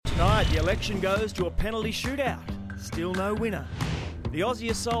night, the election goes to a penalty shootout. Still no winner. The Aussie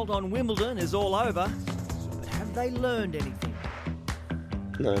assault on Wimbledon is all over, but have they learned anything?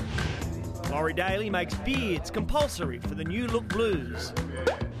 No. Laurie Daly makes beards compulsory for the New Look Blues.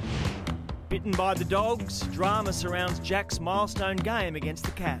 Bitten by the Dogs, drama surrounds Jack's milestone game against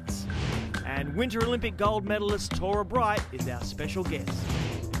the Cats. And Winter Olympic gold medalist Tora Bright is our special guest.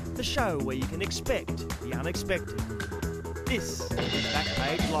 The show where you can expect the unexpected. This is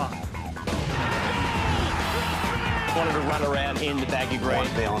Backpage Live. Wanted to run around in the baggy green. Want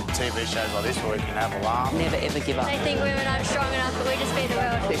to be on TV shows like this where we can have a laugh. Never ever give up. They think women aren't strong enough, but we just beat the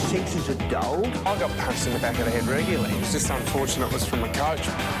world. Their sixes are gold. I got punched in the back of the head regularly. It was just unfortunate it was from a coach.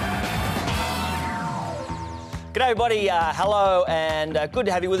 G'day everybody, hello and good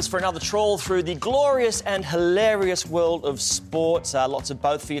to have you with us for another trawl through the glorious and hilarious world of sports. Lots of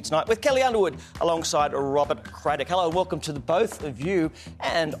both for you tonight with Kelly Underwood alongside Robert Craddock. Hello and welcome to the both of you.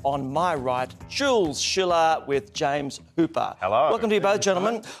 And on my right, Jules Schiller with James Hooper. Hello. Welcome to you both,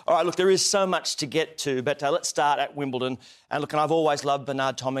 gentlemen. All right, look, there is so much to get to, but let's start at Wimbledon. And look, and I've always loved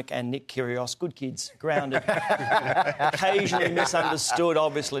Bernard Tomic and Nick Kyrgios. Good kids, grounded, occasionally misunderstood,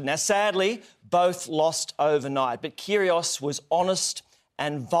 obviously. Now, sadly, both lost overnight, but Kyrgios was honest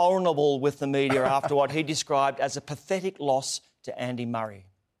and vulnerable with the media after what he described as a pathetic loss to Andy Murray.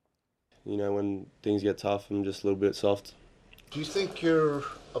 You know, when things get tough, I'm just a little bit soft. Do you think you're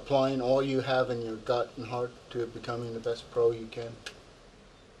applying all you have in your gut and heart to becoming the best pro you can?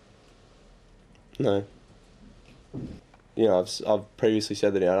 No. You know, I've previously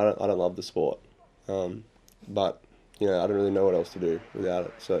said that I don't love the sport, but you know I don't really know what else to do without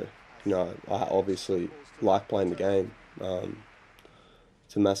it. So you know, I obviously like playing the game.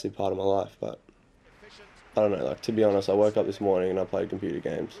 It's a massive part of my life, but I don't know. Like, to be honest, I woke up this morning and I played computer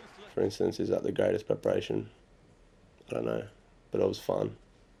games. For instance, is that the greatest preparation? I don't know, but it was fun.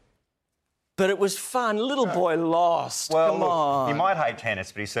 But it was fun. Little boy lost. Well, Come on. He might hate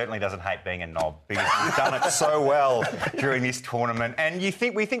tennis, but he certainly doesn't hate being a knob because he's done it so well during this tournament. And we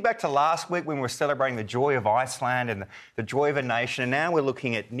think back to last week when we were celebrating the joy of Iceland and the joy of a nation, and now we're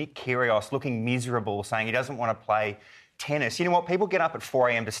looking at Nick Kyrgios looking miserable, saying he doesn't want to play tennis. You know what? People get up at 4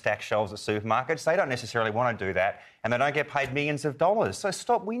 a.m. to stack shelves at supermarkets. They don't necessarily want to do that, and they don't get paid millions of dollars. So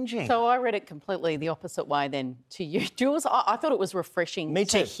stop whinging. So I read it completely the opposite way then to you, Jules. I thought it was refreshing to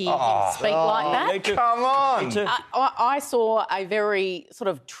hear him speak like that. Me too. Come on. Me too. I saw a very sort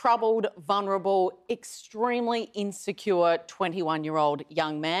of troubled, vulnerable, extremely insecure 21-year-old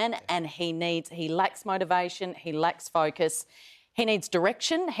young man, and he lacks motivation, he lacks focus. He needs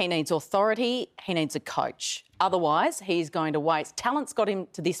direction, he needs authority, he needs a coach. Otherwise, he's going to waste. Talent's got him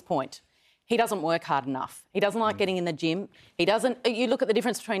to this point. He doesn't work hard enough. He doesn't like getting in the gym. He doesn't... You look at the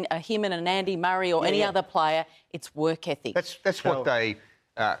difference between him and an Andy Murray or any other player, it's work ethic. That's what they...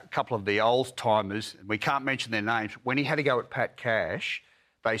 A couple of the old-timers, we can't mention their names, when he had to go at Pat Cash,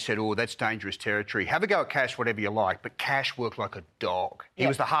 they said, oh, that's dangerous territory. Have a go at Cash, whatever you like, but Cash worked like a dog. He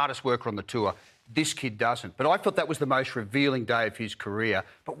was the hardest worker on the tour. This kid doesn't. But I thought that was the most revealing day of his career.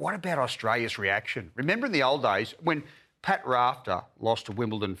 But what about Australia's reaction? Remember in the old days, when Pat Rafter lost a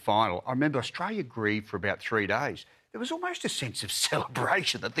Wimbledon final, I remember Australia grieved for about 3 days. There was almost a sense of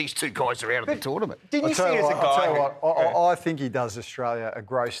celebration that these two guys are out of the tournament. Didn't you see it as a guy? I'll tell you what, I think he does Australia a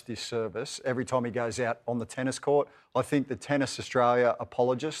gross disservice every time he goes out on the tennis court. I think the Tennis Australia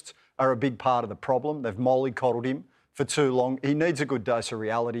apologists are a big part of the problem. They've mollycoddled him for too long. He needs a good dose of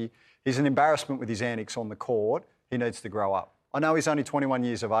reality. He's an embarrassment with his antics on the court. He needs to grow up. I know he's only 21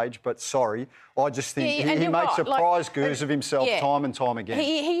 years of age, but sorry, I just think he makes a prize goose of himself time and time again.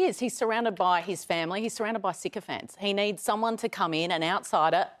 He is. He's surrounded by his family. He's surrounded by sycophants. He needs someone to come in, an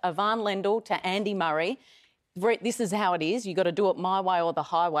outsider, Ivan Lendl to Andy Murray. This is how it is. You've got to do it my way or the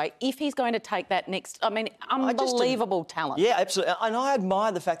highway. If he's going to take that next... I mean, unbelievable talent. Yeah, absolutely. And I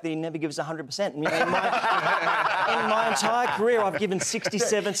admire the fact that he never gives 100%. In my entire career, I've given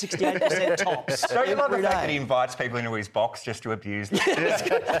 67, 68% tops. Don't you love the fact that he invites people into his box just to abuse them?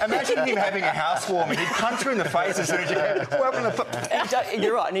 Imagine him having a housewarming. He'd punch you in the face as soon as you go, welcome to...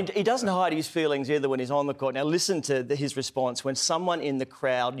 You're right, and he doesn't hide his feelings either when he's on the court. Now, listen to his response when someone in the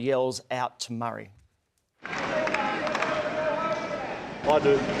crowd yells out to Murray. I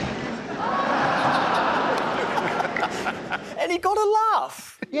do. And he got a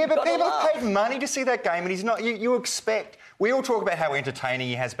laugh. Yeah, but people have paid money to see that game, and he's not... You expect... We all talk about how entertaining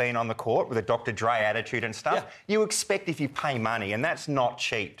he has been on the court with a Dr. Dre attitude and stuff. Yeah. You expect if you pay money, and that's not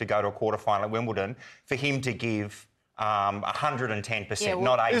cheap to go to a quarter-final at Wimbledon, for him to give 110%,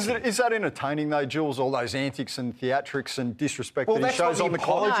 not 80%. Is that entertaining though, Jules? All those antics and theatrics and disrespect Well, that he that's shows what on the the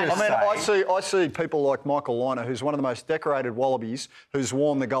court. I apologists mean, I see people like Michael Liner, who's one of the most decorated Wallabies, who's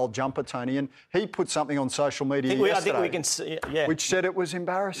worn the gold jumper, Tony, and he put something on social media yesterday, I think we can see, yeah. which said it was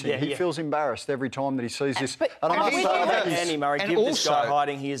embarrassing. He feels embarrassed every time that he sees this. But and I must say, Andy Murray, give this guy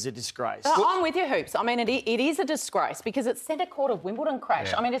hiding. He is a disgrace. I'm with you, Hoops. I mean, it is a disgrace because it's centre court of Wimbledon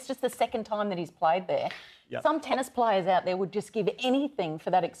crash. Yeah. I mean, it's just the second time that he's played there. Yep. Some tennis players out there would just give anything for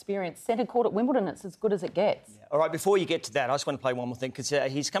that experience. Centre court at Wimbledon, it's as good as it gets. All right, before you get to that, I just want to play one more thing because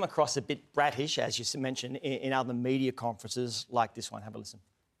he's come across a bit bratish, as you mentioned, in other media conferences like this one. Have a listen.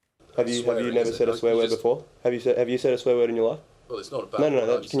 Have you never said a swear word before? Have you said a swear word in your life? Well, it's not about...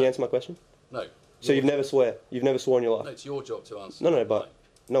 No. Can you answer my question? No. So you've never sworn in your life? No, it's your job to answer. No, but...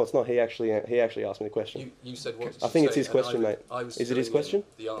 No, it's not. He actually asked me the question. You said what? I think it's his question, mate. Is it his question?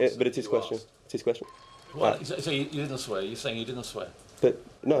 But it's his question. It's his question. What? So you didn't swear? You're saying you didn't swear? But,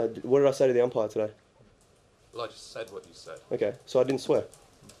 no, what did I say to the umpire today? Well, I just said what you said. Okay, so I didn't swear.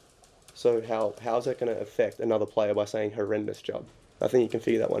 So how's that going to affect another player by saying horrendous job? I think you can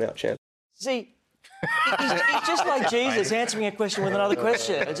figure that one out, champ. See, he's just like Jesus answering a question with another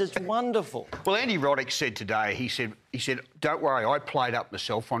question. It's just wonderful. Well, Andy Roddick said today, he said, don't worry, I played up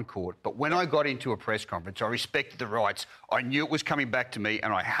myself on court, but when I got into a press conference, I respected the rights. I knew it was coming back to me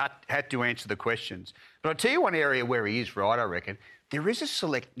and I had to answer the questions. But I'll tell you one area where he is right, I reckon. There is a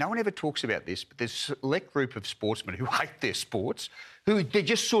select, no one ever talks about this, but there's a select group of sportsmen who hate their sports, who they're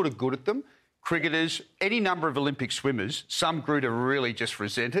just sort of good at them. Cricketers, any number of Olympic swimmers, some grew to really just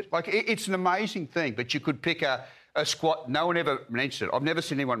resent it. Like, it's an amazing thing, but you could pick a squat. No one ever mentioned it. I've never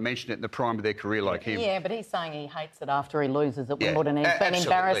seen anyone mention it in the prime of their career like him. Yeah, but he's saying he hates it after he loses at Wimbledon. He's been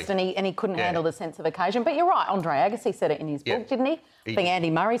embarrassed and he couldn't handle the sense of occasion. But you're right, Andre Agassi said it in his book, didn't he? I think Andy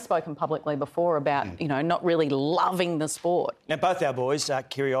Murray's spoken publicly before about, not really loving the sport. Now, both our boys,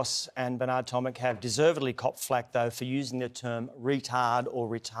 Kyrgios and Bernard Tomic, have deservedly copped flack, though, for using the term retard or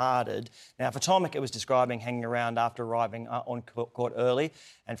retarded. Now, for Tomic, it was describing hanging around after arriving on court early,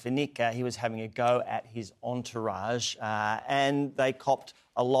 and for Nick, he was having a go at his entourage, and they copped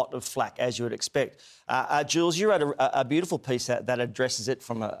a lot of flack, as you would expect. Jules, you wrote a beautiful piece that addresses it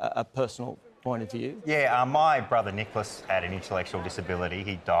from a personal point of view. Yeah, my brother Nicholas had an intellectual disability.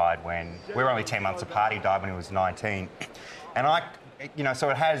 He died when... We were only 10 months apart. He died when he was 19. And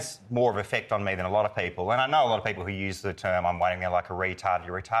so it has more of an effect on me than a lot of people. And I know a lot of people who use the term, I'm waiting there like a retard,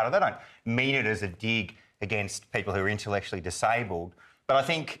 you're retarded. They don't mean it as a dig against people who are intellectually disabled. But I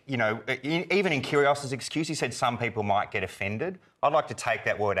think, even in Kyrgios's excuse, he said some people might get offended. I'd like to take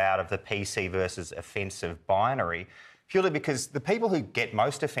that word out of the PC versus offensive binary, purely because the people who get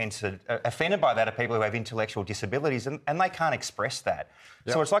most offended by that are people who have intellectual disabilities and they can't express that.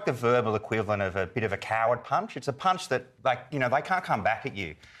 Yep. So it's like the verbal equivalent of a bit of a coward punch. It's a punch that, they can't come back at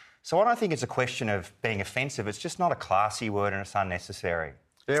you. So I don't think it's a question of being offensive. It's just not a classy word and it's unnecessary.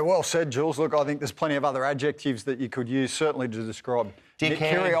 Yeah, well said, Jules. Look, I think there's plenty of other adjectives that you could use, certainly to describe Nick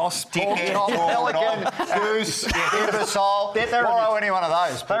Kyrgios, pelican, goose, imbecile. Borrow any one of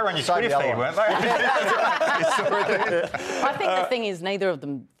those. They were on your Twitter feed, weren't they? I think the thing is neither of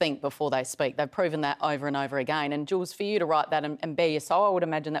them think before they speak. They've proven that over and over again. And, Jules, for you to write that and bare your soul, I would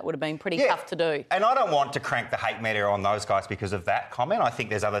imagine that would have been pretty tough to do. And I don't want to crank the hate meter on those guys because of that comment. I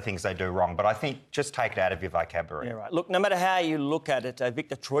think there's other things they do wrong. But I think just take it out of your vocabulary. Yeah, right. Look, no matter how you look at it,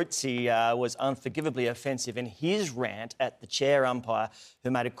 Victor Troitsy was unforgivably offensive in his rant at the chair umpire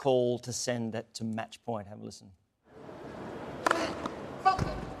who made a call to send it to match point. Have a listen.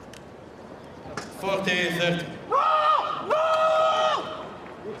 40-30.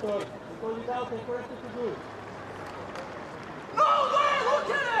 No way! Look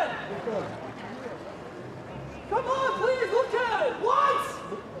at it! Come on, please, look at it! Once!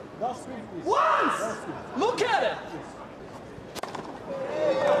 Once! Look at it!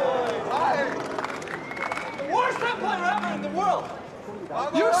 Worst net player ever in the world!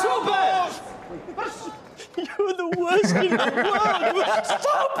 You're so bad! You're the worst in the world! It was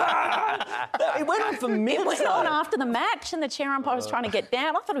so bad! It went on for minutes. It went on after the match and the chair umpire was trying to get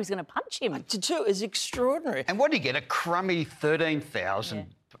down. I thought he was going to punch him. Too, it's extraordinary. And what did he get? A crummy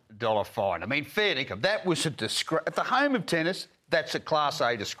 $13,000 fine. I mean, fair dinkum. That was a disgrace. At the home of tennis, that's a Class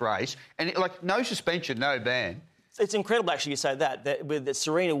A disgrace. And, no suspension, no ban. It's incredible, actually, you say that with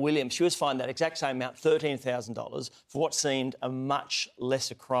Serena Williams, she was fined that exact same amount, $13,000, for what seemed a much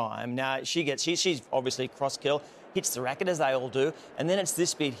lesser crime. Now, she's obviously cross-kill, hits the racket, as they all do, and then it's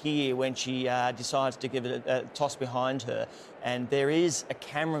this bit here when she decides to give it a toss behind her, and there is a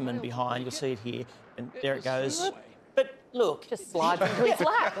cameraman behind, you'll see it here, and there it goes. But Look, just slides into his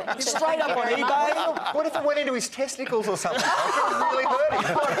lap. Straight up on eBay. What if it went into his testicles or something? It really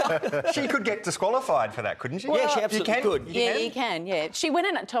hurt him. She could get disqualified for that, couldn't she? Yeah, she absolutely could. You can, yeah. She went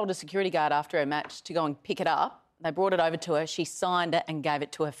in and told a security guard after her match to go and pick it up. They brought it over to her. She signed it and gave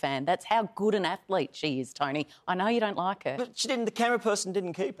it to her fan. That's how good an athlete she is, Tony. I know you don't like her. But she didn't. The camera person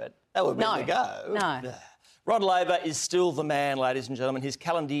didn't keep it. That would be the go. No. Rod Laver is still the man, ladies and gentlemen. His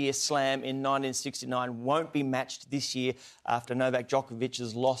calendar year slam in 1969 won't be matched this year after Novak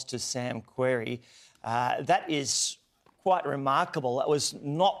Djokovic's loss to Sam Querrey. That is quite remarkable. That was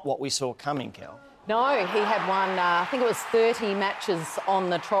not what we saw coming, Kel. No, he had won, I think it was 30 matches on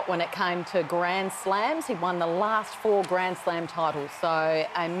the trot when it came to Grand Slams. He won the last 4 Grand Slam titles. So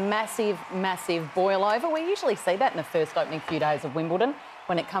a massive, massive boil over. We usually see that in the first opening few days of Wimbledon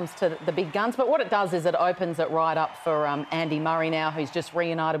when it comes to the big guns. But what it does is it opens it right up for Andy Murray now, who's just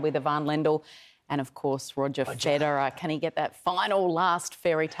reunited with Ivan Lendl. And, of course, Roger Federer. Can he get that final last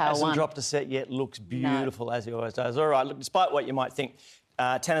fairy tale one? Hasn't dropped a set yet. Looks beautiful, as he always does. All right, look, despite what you might think,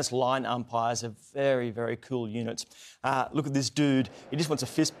 tennis line umpires are very, very cool units. Look at this dude. He just wants a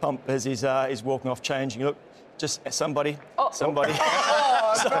fist pump as he's walking off changing. Look, just somebody. Somebody.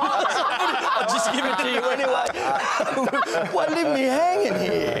 I'll just give it to you anyway. Why leave me hanging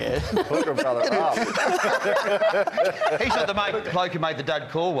here? Look at brother up. He's not the bloke who made the dud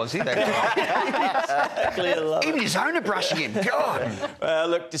call, was he? Even his owner brushing him. God.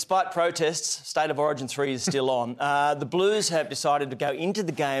 Look, despite protests, State of Origin 3 is still on. The Blues have decided to go into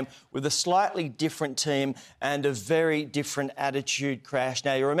the game with a slightly different team and a very different attitude, Crash.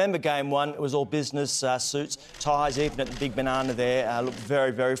 Now, you remember Game 1, it was all business suits, ties, even at the Big Banana there, looked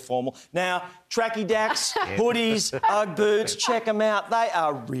very, very formal. Now, tracky dacks, hoodies, Ugg boots, check them out. They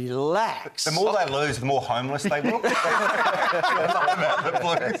are relaxed. The more they lose, the more homeless they look.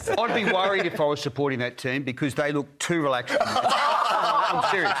 I'd be worried if I was supporting that team because they look too relaxed. I'm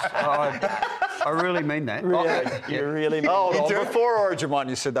serious. I really mean that. You really mean that? Before Origin 1,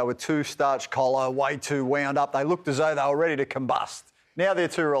 you said they were too starch collar, way too wound up. They looked as though they were ready to combust. Now they're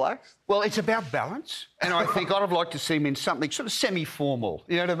too relaxed? Well, it's about balance, and I think I'd have liked to see them in something sort of semi-formal,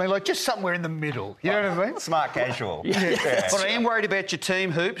 you know what I mean? Like just somewhere in the middle, you know what I mean? Smart casual. Yeah. But I am worried about your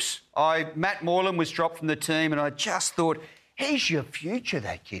team, Hoops. Matt Moreland was dropped from the team, and I just thought, he's your future,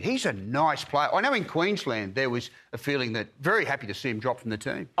 that kid. He's a nice player. I know in Queensland there was a feeling that very happy to see him drop from the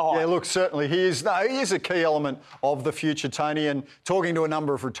team. Yeah, look, certainly he is a key element of the future, Tony, and talking to a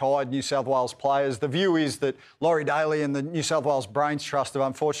number of retired New South Wales players, the view is that Laurie Daly and the New South Wales Brains Trust have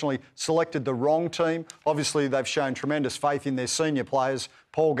unfortunately selected the wrong team. Obviously, they've shown tremendous faith in their senior players,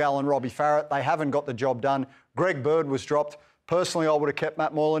 Paul Gallen, Robbie Farrett. They haven't got the job done. Greg Bird was dropped. Personally, I would have kept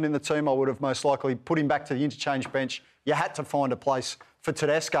Matt Moreland in the team. I would have most likely put him back to the interchange bench. You had to find a place for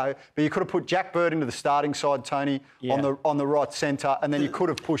Tedesco, but you could have put Jack Bird into the starting side, Tony, on the right centre, and then you could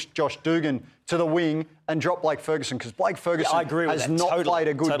have pushed Josh Dugan to the wing and dropped Blake Ferguson, because Blake Ferguson has not played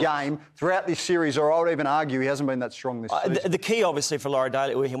a good game throughout this series, or I would even argue he hasn't been that strong this season. The key, obviously, for Laurie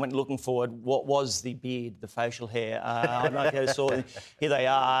Daly, where he went looking forward, what was the beard, the facial hair. I don't know if you saw it. Here they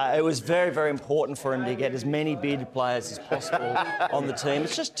are. It was very, very important for him to get as many bearded players as possible on the team.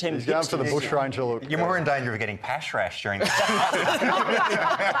 It's just Tim. He's going for the bushranger look. You're more in danger of getting pash rash during the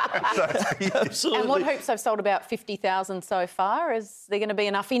Absolutely. And what Hoops have sold about 50,000 so far. Is there going to be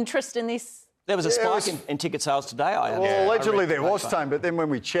enough interest in this? There was a spike in ticket sales today. Allegedly there was, Tone, but then when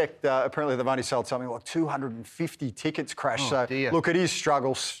we checked, apparently they've only sold something like 250 tickets, Crash. Look, it is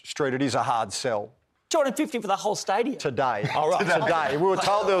struggle street. It is a hard sell. 250 for the whole stadium? Today. Oh, right. Today. We were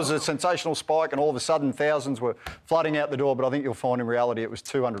told there was a sensational spike and all of a sudden thousands were flooding out the door, but I think you'll find in reality it was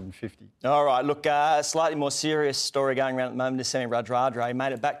 250. All right, look, slightly more serious story going around at the moment is Semi Radradra.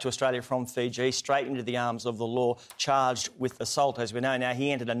 Made it back to Australia from Fiji, straight into the arms of the law, charged with assault. As we know now,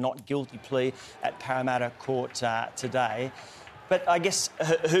 he entered a not guilty plea at Parramatta Court today. But I guess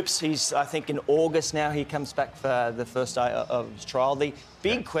Hoops, I think in August now, he comes back for the first day of his trial. The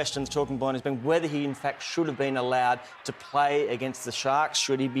big questions talking point has been whether he in fact should have been allowed to play against the Sharks.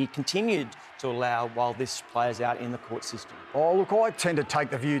 Should he be continued to allow while this plays out in the court system? Oh, look, I tend to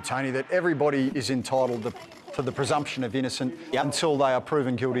take the view, Tony, that everybody is entitled to the presumption of innocent until they are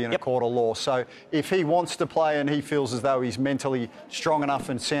proven guilty in a court of law. So if he wants to play and he feels as though he's mentally strong enough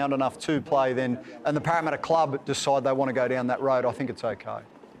and sound enough to play, then and the Parramatta club decide they want to go down that road, I think it's okay.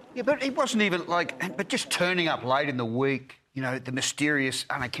 Yeah, but he wasn't even but just turning up late in the week, you know, the mysterious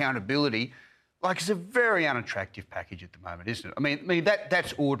unaccountability. Like, it's a very unattractive package at the moment, isn't it? I mean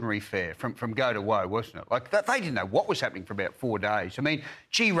that's ordinary fare from go to woe, wasn't it? Like, they didn't know what was happening for about 4 days. I mean,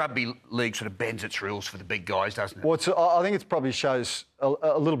 rugby league sort of bends its rules for the big guys, doesn't it? Well, I think it probably shows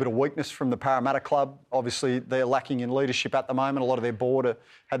a little bit of weakness from the Parramatta club. Obviously, they're lacking in leadership at the moment. A lot of their board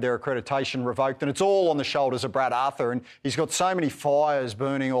had their accreditation revoked, and it's all on the shoulders of Brad Arthur. And he's got so many fires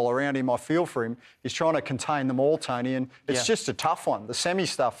burning all around him. I feel for him. He's trying to contain them all, Tony, and it's just a tough one. The semi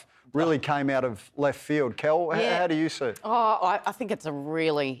stuff really came out of left field. Kel, how do you see it? Oh, I think it's a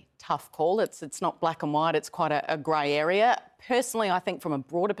really tough call. It's not black and white. It's quite a grey area. Personally, I think from a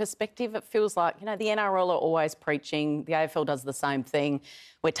broader perspective, it feels like, the NRL are always preaching. The AFL does the same thing.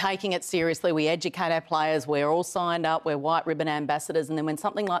 We're taking it seriously. We educate our players. We're all signed up. We're white ribbon ambassadors. And then when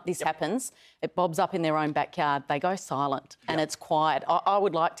something like this happens, it bobs up in their own backyard. They go silent and it's quiet. I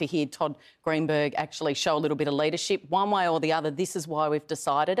would like to hear Todd Greenberg actually show a little bit of leadership. One way or the other, this is why we've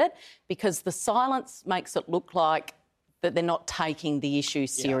decided it, because the silence makes it look like that they're not taking the issue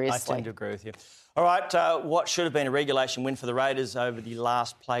seriously. I tend to agree with you. All right, what should have been a regulation win for the Raiders over the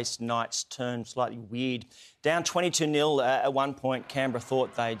last place Knights turned slightly weird. Down 22-0 at one point, Canberra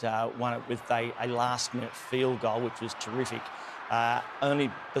thought they'd won it with a last-minute field goal, which was terrific. Only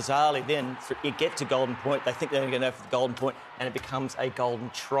bizarrely then, it gets to Golden Point, they think they're going to go for the Golden Point, and it becomes a golden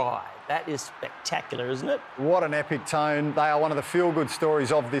try. That is spectacular, isn't it? What an epic tone. They are one of the feel-good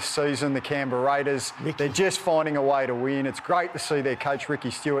stories of this season, the Canberra Raiders. They're just finding a way to win. It's great to see their coach,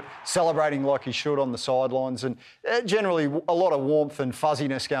 Ricky Stewart, celebrating like he should on the sidelines, and generally a lot of warmth and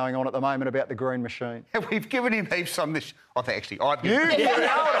fuzziness going on at the moment about the Green Machine. We've given him heaps on this. I think actually I've given him.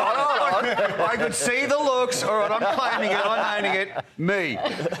 Hold on. I could see the looks. All right, I'm claiming it. I'm owning it. Me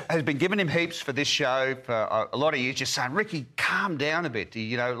has been giving him heaps for this show for a lot of years, just saying, Ricky, calm down a bit.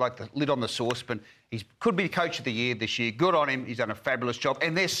 Like the lid on the saucepan. He could be Coach of the Year this year. Good on him. He's done a fabulous job.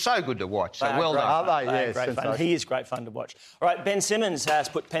 And they're so good to watch. So well done. Aren't they? Yes, great fun. He is great fun to watch. All right, Ben Simmons has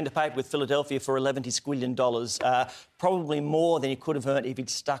put pen to paper with Philadelphia for $11 squillion. Probably more than he could have earned if he'd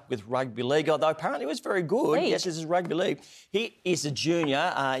stuck with rugby league, although apparently it was very good. Yes, this is rugby league. He is a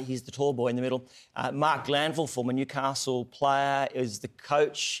junior. He's the tall boy in the middle. Mark Glanville, former Newcastle player, is the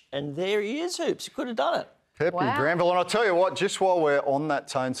coach. And there he is, Hoops. He could have done it. Pepe Granville. And I'll tell you what, just while we're on that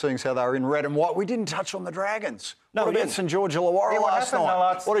tone, seeing as how they were in red and white, we didn't touch on the Dragons. No, what about St George Illawarra last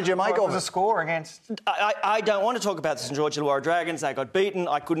night? What did you make of it? What was the score against? I don't want to talk about the St George Illawarra Dragons. They got beaten.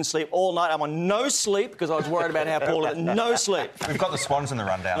 I couldn't sleep all night. I'm on no sleep because I was worried about how poorly. No sleep. We've got the Swans in the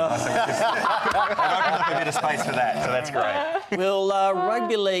rundown. I've opened up a bit of space for that, so that's great. Will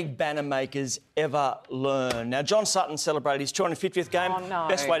rugby league banner makers ever learn? Now, John Sutton celebrated his 250th game. Oh, no.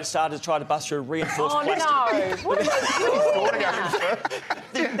 Best way to start is try to bust through reinforced plastic. Oh, no. What are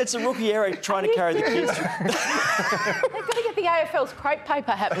you doing? It's a rookie error trying to carry the kids through. They've got to get the AFL's crepe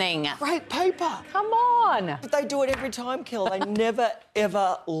paper happening. Crepe paper? Come on. But they do it every time, Kel. They never,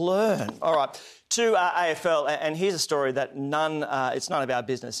 ever learn. All right, to AFL, and here's a story that it's none of our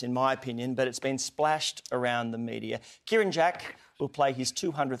business, in my opinion, but it's been splashed around the media. Kieran Jack will play his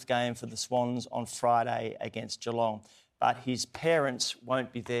 200th game for the Swans on Friday against Geelong, but his parents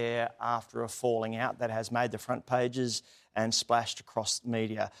won't be there after a falling out that has made the front pages and splashed across the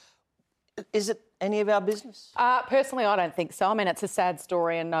media. Is it any of our business? Personally, I don't think so. I mean, it's a sad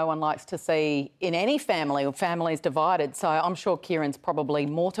story and no one likes to see in any family or families divided. So I'm sure Kieran's probably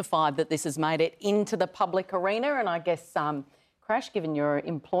mortified that this has made it into the public arena. And I guess, Crash, given you're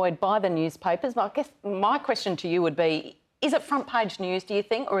employed by the newspapers, I guess my question to you would be, is it front page news, do you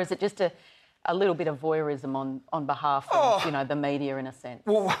think, or is it just a little bit of voyeurism on behalf of, the media in a sense?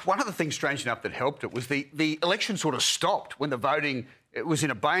 Well, one of the things, strange enough, that helped it was the election sort of stopped when the voting was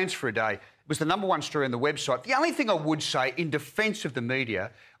in abeyance for a day. It was the number one story on the website. The only thing I would say in defence of the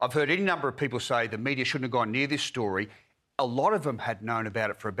media, I've heard any number of people say the media shouldn't have gone near this story. A lot of them had known about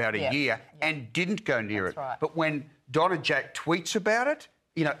it for about a year and didn't go near it. Right. But when Donna Jack tweets about it,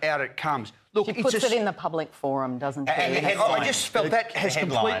 out it comes. Look, she puts it in the public forum, doesn't she? And the headline, I just felt that has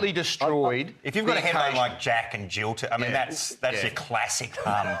completely destroyed. If you've got a headline like Jack and Jill, that's your classic.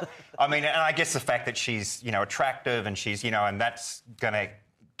 And I guess the fact that she's attractive and she's and that's going to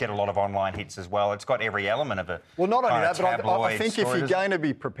get a lot of online hits as well. It's got every element of it. Well, not only that, but I think if you're going to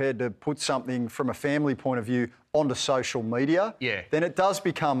be prepared to put something from a family point of view onto social media, then it does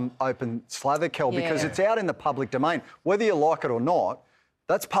become open slather, Kel, because it's out in the public domain. Whether you like it or not,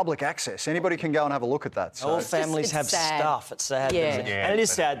 that's public access. Anybody can go and have a look at that. So. All families have stuff. It's sad. And it is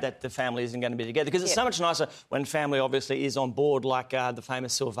sad that the family isn't going to be together because it's so much nicer when family obviously is on board, like the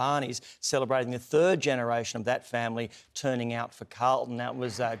famous Silvanis celebrating the third generation of that family turning out for Carlton. That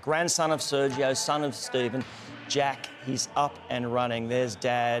was grandson of Sergio, son of Stephen, Jack. He's up and running. There's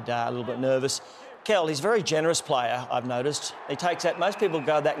Dad, a little bit nervous. Kel, he's a very generous player, I've noticed. He takes that. Most people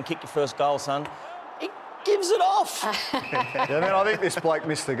go that and kick your first goal, son. He gives it off. Yeah, man, I think this bloke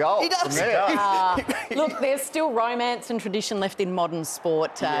missed the goal. He does. Look, there's still romance and tradition left in modern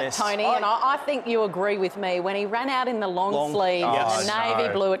sport, Yes. Tony, and I think you agree with me. When he ran out in the long sleeve, yes. the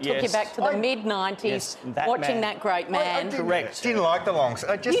navy blue, it took you Yes. back to the mid-90s, Yes, that watching man. that great man. Correct. Didn't like the long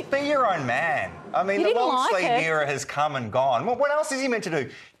sleeve. Just be your own man. I mean, You the didn't long like sleeve it. era has come and gone. What else is he meant to do?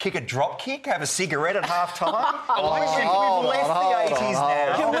 Kick a drop kick? Have a cigarette at half time? We've left the 80s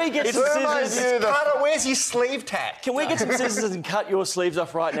now. Can we get some scissors? Where's your sleeve tat? Can we get some scissors and cut your sleeves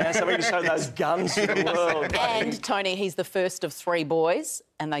off right now so we can show those guns to the world? And, Tony, he's the first of 3 boys,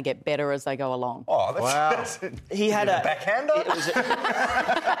 and they get better as they go along. Oh, that's He had a backhander?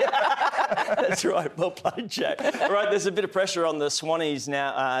 That's right. Well played, Jack. All right, there's a bit of pressure on the Swannies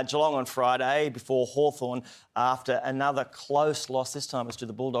now. Geelong on Friday before Hawthorn after another close loss. This time it's to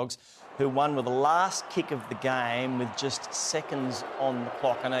the Bulldogs, who won with the last kick of the game with just seconds on the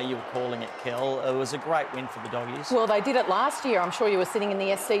clock. I know you were calling it, Kel. It was a great win for the Doggies. Well, they did it last year. I'm sure you were sitting in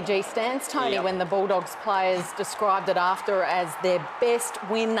the SCG stands, Tony, Yep. when the Bulldogs players described it after as their best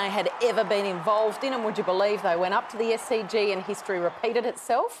win they had ever been involved in. And would you believe they went up to the SCG and history repeated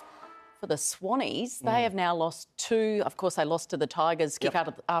itself? For the Swannies, they have now lost 2. Of course, they lost to the Tigers kick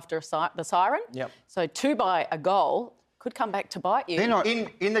out after the siren. Yep. So 2 by a goal could come back to bite you.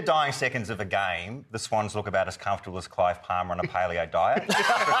 In the dying seconds of a game, the Swans look about as comfortable as Clive Palmer on a paleo diet.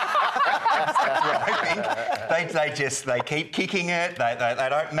 They keep kicking it. They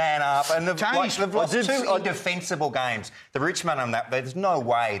don't man up, and they've lost 2 indefensible games. The Richmond on that, there's no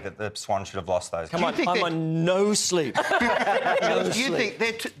way that the Swans should have lost those. Come on, I'm on no sleep. Do you think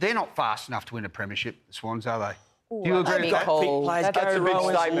they're not fast enough to win a premiership, the Swans, are they? Do you agree with that? That's a big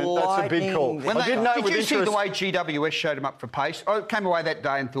statement. That's a big call. Did you see the way GWS showed them up for pace? I came away that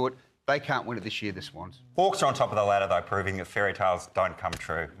day and thought, they can't win it this year, the Swans. Hawks are on top of the ladder, though, proving that fairy tales don't come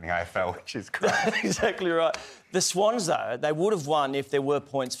true in the AFL, which is great. Exactly right. The Swans, though, they would have won if there were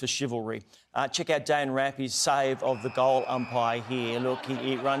points for chivalry. Check out Dane Rappy's save of the goal umpire here. Look,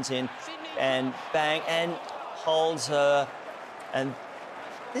 he runs in and bang, and holds her, and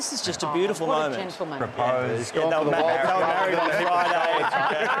this is just a beautiful moment. A gentleman. Proposed. Yeah, they were married on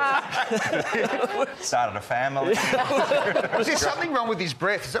Friday. Started a family. Was there something wrong with his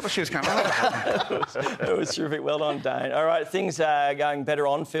breath? Is that what she was coming on? It was terrific. Well done, Dane. All right, things are going better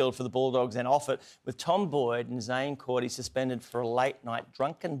on field for the Bulldogs and off it, with Tom Boyd and Zane Cordy suspended for a late-night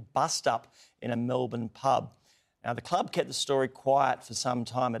drunken bust-up in a Melbourne pub. Now, the club kept the story quiet for some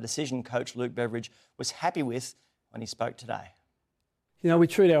time, a decision coach Luke Beveridge was happy with when he spoke today. You know, we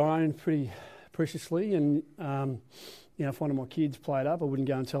treat our own pretty preciously, and you know, if one of my kids played up, I wouldn't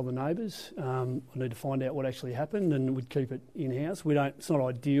go and tell the neighbours. I need to find out what actually happened, and we'd keep it in-house. It's not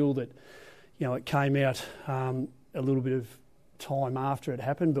ideal that, you know, it came out a little bit of time after it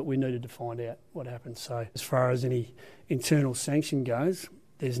happened, but we needed to find out what happened. So, as far as any internal sanction goes,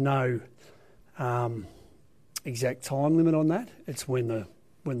 there's no exact time limit on that. It's when the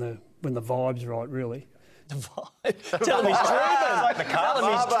vibe's right, really. Tell him he's dreaming. Tell him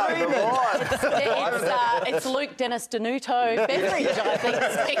he's dreaming. It's Luke Dennis Denuto Beveridge, I think,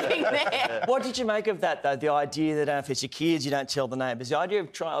 speaking there. What did you make of that, though? The idea that if it's your kids, you don't tell the neighbours. The idea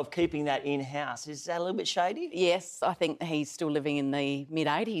of keeping that in-house, is that a little bit shady? Yes, I think he's still living in the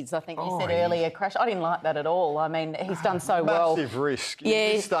mid-80s. I think you said earlier, Crash. I didn't like that at all. I mean, he's done so well. Massive risk. Yeah,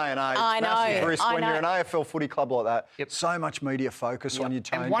 In this day and age, I know, massive risk I when know. you're an AFL footy club like that. Yep. So much media focus on you,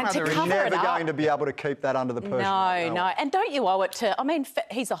 Tony. And one other, you're never going to be able to keep that under the purse. No. And don't you owe it to... I mean,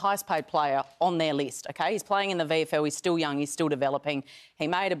 he's the highest paid player on their list, OK? He's playing in the VFL. He's still young. He's still developing. He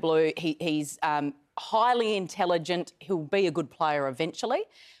made a blue. He's highly intelligent. He'll be a good player eventually.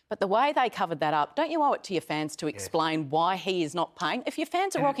 But the way they covered that up, don't you owe it to your fans to explain why he is not paying? If your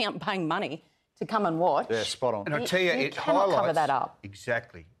fans are rocking up and paying money to come and watch... Yeah, spot on. And I tell you, it cannot highlights... cover that up.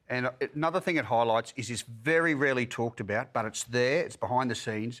 Exactly. And another thing it highlights is it's very rarely talked about, but it's there, it's behind the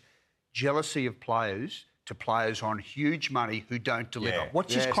scenes, jealousy of players to players on huge money who don't deliver. Yeah.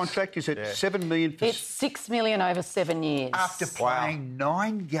 What's his contract? Is it $7 million? It's $6 million over 7 years. After playing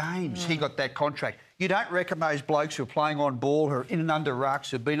 9 games, he got that contract. You don't reckon those blokes who are playing on ball, who are in and under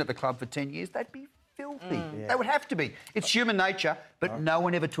rucks, who've been at the club for 10 years, they'd be filthy. They would have to be. It's human nature, but no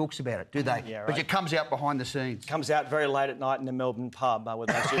one ever talks about it, do they? Yeah, right. But it comes out behind the scenes. Comes out very late at night in the Melbourne pub with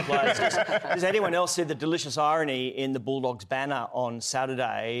those two players. Does anyone else see the delicious irony in the Bulldogs banner on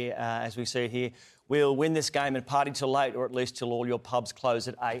Saturday, as we see here? We'll win this game and party till late, or at least till all your pubs close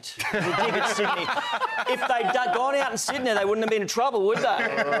at 8. We dig at Sydney. If they'd gone out in Sydney, they wouldn't have been in trouble, would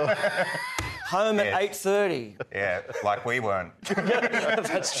they? Home at 8:30. Yeah, like we weren't.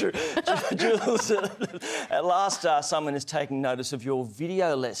 That's true. Jules, at last someone is taking notice of your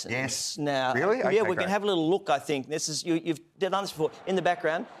video lessons. Yes. Now, Really? Yeah, Okay, we can great. have a little look, I think. This is you've done this before. In the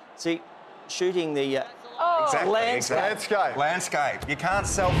background, see, shooting the landscape. Landscape. You can't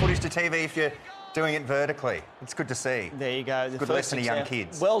sell footage to TV if you're doing it vertically. It's good to see. There you go. The Good first lesson to young example.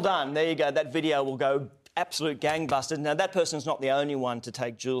 kids. Well done. There you go. That video will go absolute gangbusters. Now, that person's not the only one to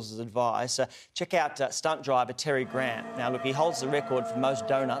take Jules' advice. Check out stunt driver Terry Grant. Now, look, he holds the record for most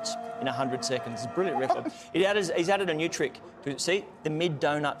donuts in 100 seconds. It's a brilliant record. He's added a new trick. See, the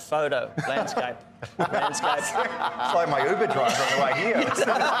mid-donut photo landscape. It's like my Uber driver on the way here.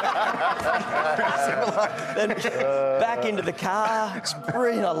 Then back into the car. It's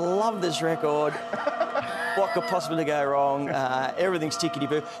brilliant. I love this record. What could possibly go wrong? Everything's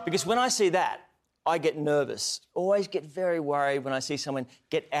tickety-boo. Because when I see that, I get nervous. Always get very worried when I see someone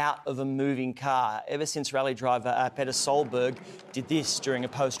get out of a moving car. Ever since rally driver Peter Solberg did this during a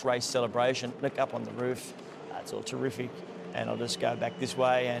post-race celebration. Look up on the roof. It's all terrific. And I'll just go back this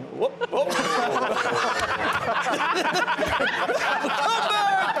way and whoop, whoop.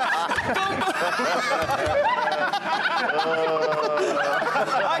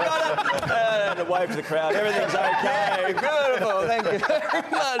 I got it. And a wave to the crowd. Everything's okay. Beautiful. Thank you very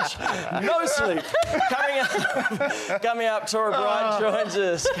much. No sleep. Coming up, Tora Bryant joins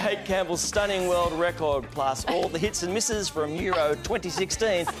us. Kate Campbell's stunning world record, plus all the hits and misses from Euro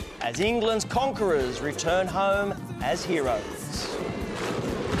 2016 as England's conquerors return home as heroes.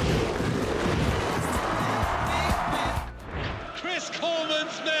 Chris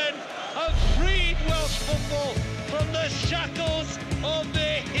Coleman's men have freed Welsh football from the shackles of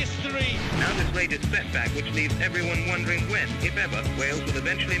their history. Now this latest setback which leaves everyone wondering when, if ever, Wales will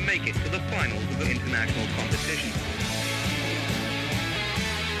eventually make it to the finals of the international competition.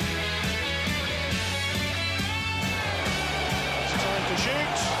 It's time to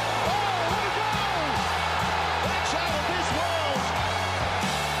shoot. Oh, what a goal! That's out of this world.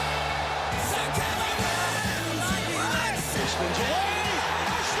 Distance away.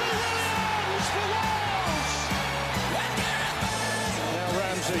 Ashley Williams for Wales. Now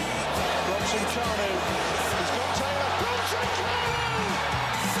Ramsey. Bronson Kanu. He's got Taylor. Bronson Kanu.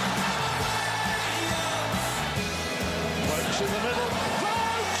 Folks in the middle.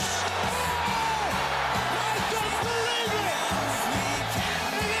 Folks! I don't believe it!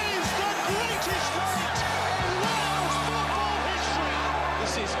 It is the greatest night in Wales football history!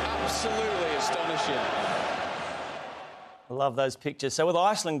 This is absolutely astonishing. I love those pictures. So with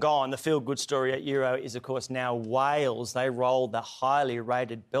Iceland gone, the feel-good story at Euro is, of course, now Wales. They rolled the highly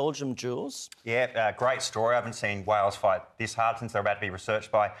rated Belgium, Jules. Yeah, great story. I haven't seen Wales fight this hard since they're about to be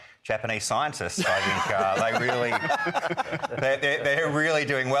researched by Japanese scientists. I think they're really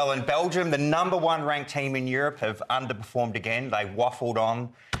doing well. And Belgium, the #1 ranked team in Europe, have underperformed again. They waffled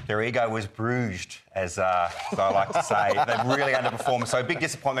on. Their ego was bruised, as I like to say. They've really underperformed. So big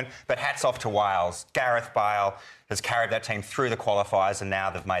disappointment. But hats off to Wales. Gareth Bale has carried that team through the qualifiers, and now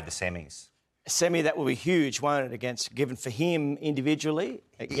they've made the semis. Semi, that will be huge, won't it? Given for him individually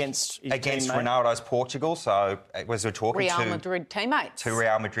against his teammate. Ronaldo's Portugal. So was we're talking Real Madrid teammates. Two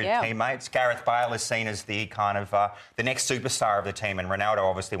Real Madrid teammates. Gareth Bale is seen as the kind of the next superstar of the team, and Ronaldo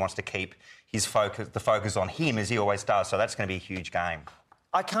obviously wants to keep the focus on him as he always does. So that's going to be a huge game.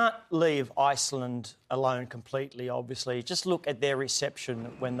 I can't leave Iceland alone completely, obviously. Just look at their reception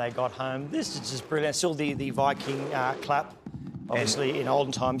when they got home. This is just brilliant. Still the Viking clap. Obviously, in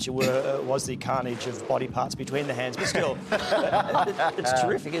olden times, was the carnage of body parts between the hands, but still, it's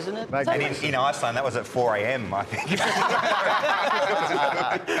terrific, isn't it? And in Iceland, that was at 4 a.m, I think.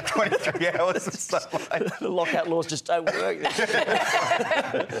 23 hours of sunlight. The lockout laws just don't work.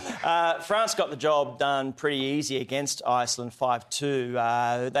 France got the job done pretty easy against Iceland,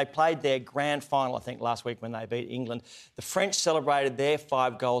 5-2. They played their grand final, I think, last week when they beat England. The French celebrated their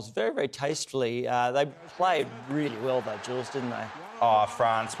 5 goals very, very tastefully. They played really well, though, Jules, didn't they? Oh,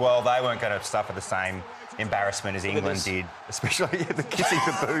 France. Well, they weren't going to suffer the same embarrassment as England did, especially the kissing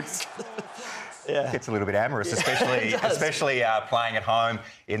the boots. Yeah. Gets a little bit amorous, especially playing at home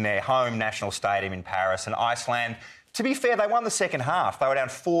in their home national stadium in Paris. And Iceland, to be fair, they won the second half. They were down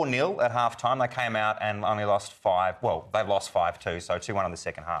 4-0 at half-time. They came out and only lost 5. Well, they've lost 5-2, so 2-1 in the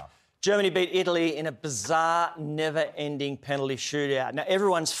second half. Germany beat Italy in a bizarre, never-ending penalty shootout. Now,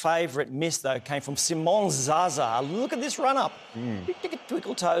 everyone's favourite miss, though, came from Simon Zaza. Look at this run-up.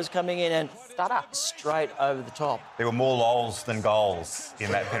 Twinkle toes coming in and stutter. Straight over the top. There were more lols than goals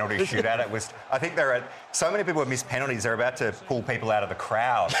in that penalty shootout. I think so many people have missed penalties, they're about to pull people out of the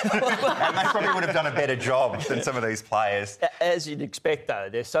crowd. And they probably would have done a better job than some of these players. As you'd expect, though,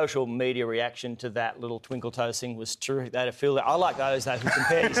 their social media reaction to that little twinkle toe thing was terrific. They'd have feel that. I like those who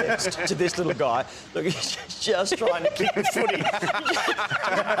compare themselves to this little guy. Look, he's just trying to kick the footy. Just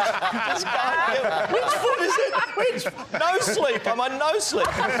can't get it. Which foot is it? No sleep. I'm on no sleep.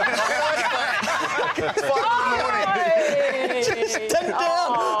 It's 5 in the morning. Just turn it down.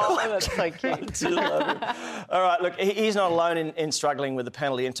 Oh, that's so cute. All right, look, he's not alone in struggling with the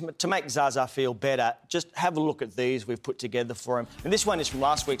penalty. And to make Zaza feel better, just have a look at these we've put together for him. And this one is from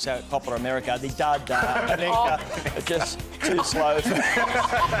last week's Popular America, the Dud Anenka. Just too slow for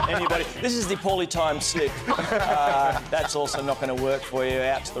anybody. This is the poorly timed slip. That's also not going to work for you.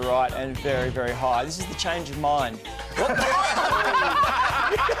 Out to the right and very, very high. This is the change of mind. What?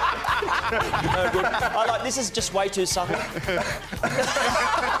 No good. This is just way too subtle.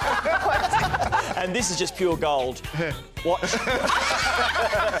 And this is just pure gold. Watch.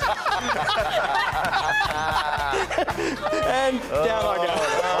 And down I go.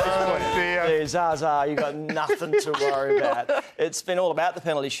 There, Zaza, you've got nothing to worry about. It's been all about the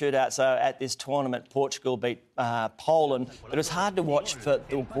penalty shootout. So at this tournament, Portugal beat Poland. But it was hard to watch for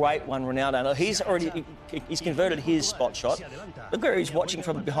the great one, Ronaldo. Now, he's converted his spot shot. Look where he's watching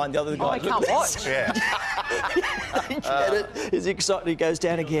from behind the other guy. I can't watch. Yeah. Get it? He's excited. He goes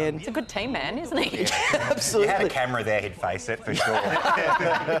down again. He's a good team man, isn't he? Absolutely. If he had a camera there, he'd face it for sure.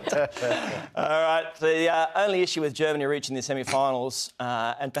 All right. The only issue with Germany reaching the semi-finals,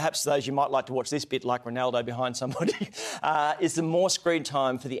 and perhaps those you might like to watch this bit like Ronaldo behind somebody, is the more screen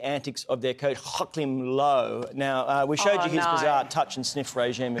time for the antics of their coach, Joachim Low. Now, we showed you his bizarre touch and sniff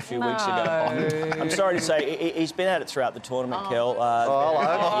regime a few weeks ago. I'm sorry to say, he's been at it throughout the tournament, Kel. Hello.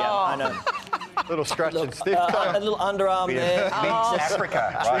 Yeah, I know. Little scratch and sniff. A little underarm there.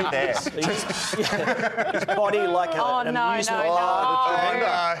 Africa, right there. His body like an amusement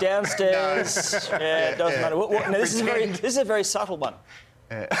park. Downstairs. Yeah, it doesn't matter. Now, this is a very subtle one.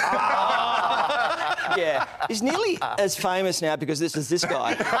 Yeah, he's nearly as famous now because this is this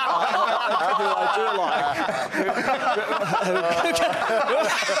guy, who I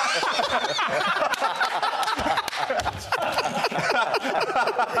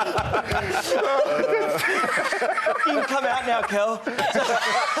You can come out now, Kel.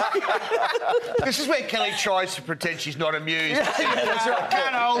 This is where Kelly tries to pretend she's not amused. That's right.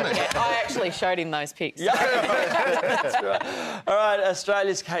 Can't hold it. I actually showed him those pics. That's right. All right,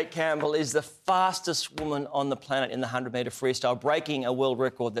 Australia's Kate Campbell is the fastest woman on the planet in the 100-metre freestyle, breaking a world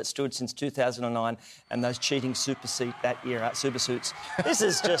record that stood since 2009, and those cheating super suits. This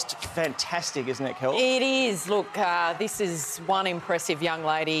is just fantastic, isn't it, Kel? It is. Look, this is one impressive young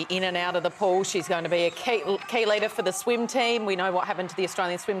lady in and out of the pool. She's going to be a key leader for the swim team. We know what happened to the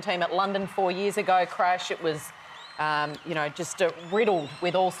Australian swim team at London 4 years ago. Crash. It was, just riddled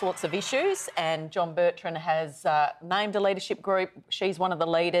with all sorts of issues. And John Bertrand has named a leadership group. She's one of the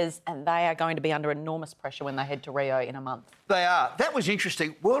leaders, and they are going to be under enormous pressure when they head to Rio in a month. They are. That was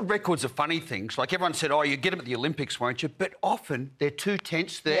interesting. World records are funny things. Like everyone said, you get them at the Olympics, won't you? But often they're too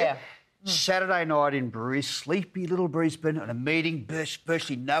tense there. Yeah. Saturday night in sleepy little Brisbane, at a meeting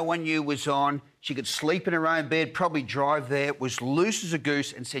virtually no one knew was on. She could sleep in her own bed, probably drive there, was loose as a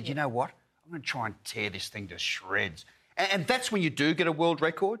goose and said, you know what? I'm going to try and tear this thing to shreds. And that's when you do get a world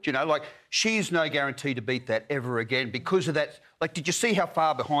record, she's no guarantee to beat that ever again because of that. Like, did you see how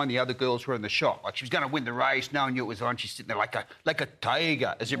far behind the other girls were in the shot? Like, she was going to win the race, no one knew it was on. She's sitting there like a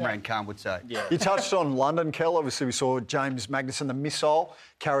tiger, as Imran Khan would say. Yeah. You touched on London, Kel. Obviously, we saw James Magnussen, the missile,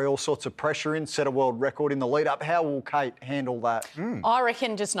 carry all sorts of pressure in, set a world record in the lead-up. How will Kate handle that? I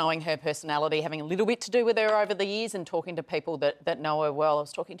reckon just knowing her personality, having a little bit to do with her over the years and talking to people that know her well. I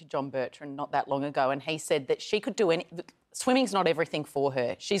was talking to John Bertrand not that long ago, and he said that she could do swimming's not everything for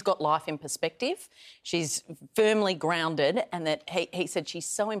her. She's got life in perspective. She's firmly grounded, and that he said she's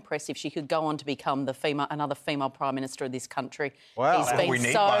so impressive she could go on to become another female Prime Minister of this country. Wow. He's been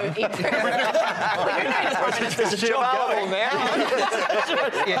so impressive. There's a job going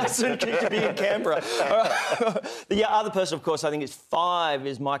now. Soon to be in Canberra. The other person, of course, I think is 5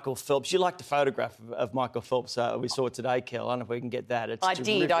 is Michael Phelps. You liked the photograph of Michael Phelps we saw today, Kel. I don't know if we can get that. I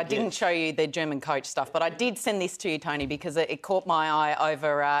did. I didn't show you the German coach stuff, but I did send this to you, Tony, because it caught my eye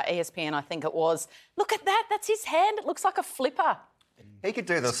over ESPN, I think it was. Look at that. That's his hand. It looks like a flipper. He could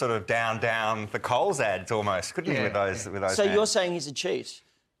do the sort of down the Coles ads almost, couldn't he, with those So hands? you're saying he's a cheat?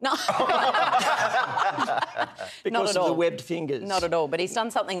 No. because of the webbed fingers. Not at all. But he's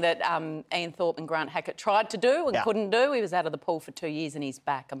done something that Ian Thorpe and Grant Hackett tried to do and couldn't do. He was out of the pool for 2 years and he's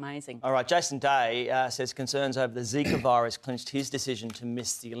back. Amazing. All right, Jason Day says concerns over the Zika virus clinched his decision to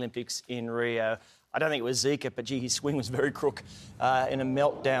miss the Olympics in Rio. I don't think it was Zika, but, gee, his swing was very crook. In a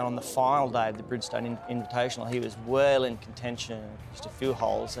meltdown on the final day of the Bridgestone Invitational, he was well in contention, just a few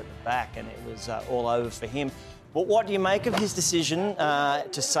holes at the back, and it was all over for him. But what do you make of his decision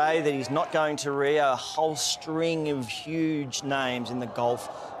to say that he's not going to Rio? A whole string of huge names in the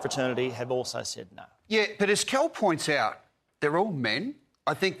golf fraternity have also said no. Yeah, but as Kel points out, they're all men.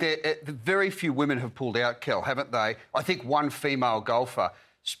 I think very few women have pulled out, Kel, haven't they? I think one female golfer.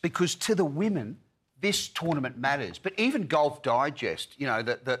 Because to the women, this tournament matters. But even Golf Digest, you know,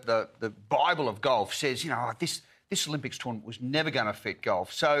 the Bible of golf says, you know, this Olympics tournament was never going to affect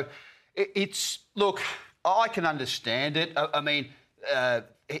golf. So it's... Look, I can understand it. I mean...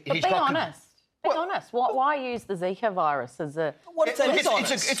 But be honest. Be honest. Why use the Zika virus as a... What if that is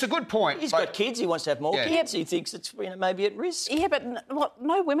honest? It's a good point. He's got kids. He wants to have more kids. He thinks it's maybe at risk. Yeah, but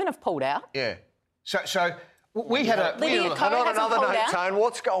no women have pulled out. Yeah. So we had a... Lydia Ko on hasn't another pulled note, out. Tone,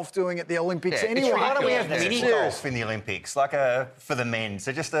 what's golf doing at the Olympics anyway? Why don't we have Yeah. mini golf in the Olympics, like for the men?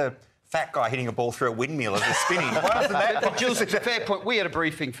 So just a fat guy hitting a ball through a windmill as it's spinning. Why doesn't that... But Jules, it's a fair point. We had a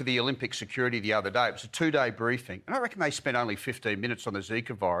briefing for the Olympic security the other day. It was a 2-day briefing, and I reckon they spent only 15 minutes on the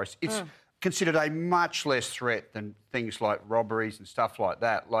Zika virus. It's considered a much less threat than things like robberies and stuff like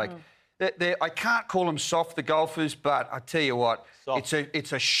that. Like, I can't call them soft, the golfers, but I tell you what,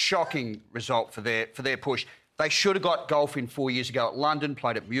 it's a shocking result for their push. They should have got golf in 4 years ago at London,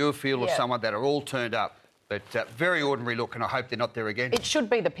 played at Muirfield or someone that are all turned up. But very ordinary look, and I hope they're not there again. It should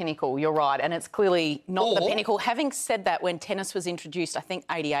be the pinnacle, you're right, and it's clearly not the pinnacle. Having said that, when tennis was introduced, I think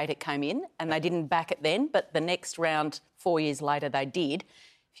 88 it came in, and they didn't back it then, but the next round, 4 years later, they did.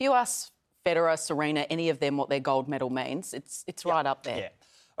 If you ask Federer, Serena, any of them what their gold medal means, it's right up there. Yeah.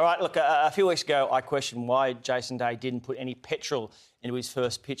 All right, look, a few weeks ago I questioned why Jason Day didn't put any petrol into his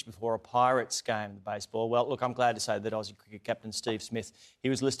first pitch before a Pirates game of baseball. Well, look, I'm glad to say that Aussie cricket captain Steve Smith, he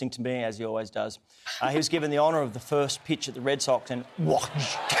was listening to me, as he always does. He was given the honour of the first pitch at the Red Sox and...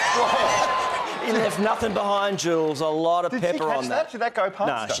 He left nothing behind, Jules. A lot of pepper on that. Did that go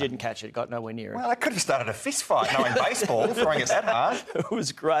past? No, she didn't catch it. It got nowhere near it. Well, they could have started a fist fight, knowing baseball, throwing it that hard. It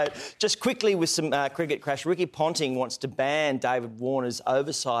was great. Just quickly with some cricket crash, Ricky Ponting wants to ban David Warner's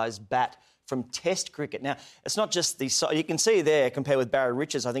oversized bat from Test cricket. Now, it's not just the... You can see there, compared with Barry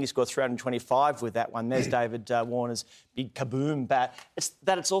Richards, I think he scored 325 with that one. There's David Warner's big kaboom bat.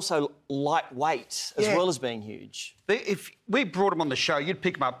 It's also lightweight as well as being huge. If we brought him on the show, you'd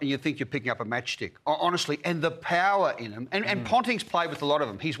pick him up and you'd think you're picking up a matchstick, honestly, and the power in him. And Ponting's played with a lot of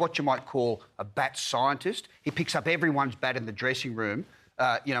them. He's what you might call a bat scientist. He picks up everyone's bat in the dressing room.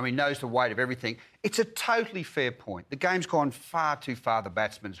 He knows the weight of everything. It's a totally fair point. The game's gone far too far the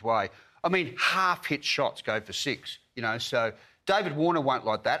batsman's way. I mean, half-hit shots go for 6, so David Warner won't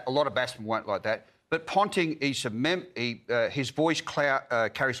like that. A lot of batsmen won't like that. But Ponting, his voice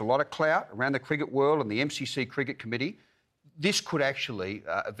carries a lot of clout around the cricket world and the MCC Cricket Committee. This could actually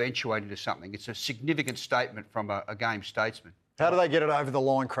eventuate into something. It's a significant statement from a game statesman. How do they get it over the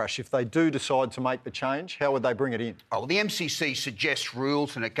line, Crash? If they do decide to make the change, how would they bring it in? Oh, well, the MCC suggests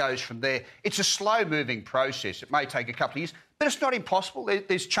rules and it goes from there. It's a slow-moving process. It may take a couple of years, but it's not impossible.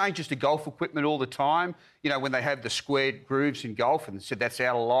 There's changes to golf equipment all the time, when they have the squared grooves in golf and said that's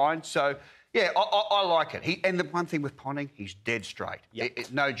out of line. So, yeah, I like it. And the one thing with Ponting, he's dead straight.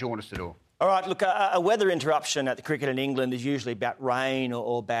 Yep. No jaundice at all. All right, look, a weather interruption at the cricket in England is usually about rain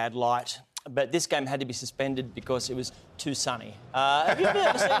or bad light. But this game had to be suspended because it was too sunny. Have you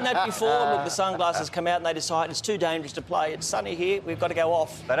ever seen that before? Look, the sunglasses come out and they decide it's too dangerous to play. It's sunny here. We've got to go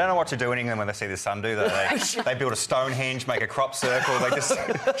off. They don't know what to do in England when they see the sun, do they? They build a Stonehenge, make a crop circle. They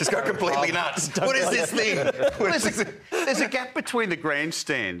just go completely nuts. What is this thing? There's a gap between the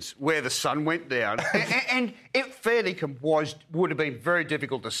grandstands where the sun went down, and it fairly would have been very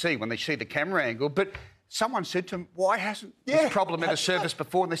difficult to see when they see the camera angle, but... Someone said to him, why hasn't this problem ever surfaced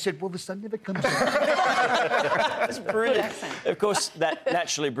before? And they said, well, the sun never comes out. That's brilliant. Of course, that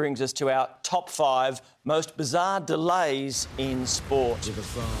naturally brings us to our top 5 most bizarre delays in sport.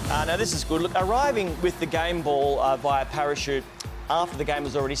 Now, this is good. Look, arriving with the game ball via parachute after the game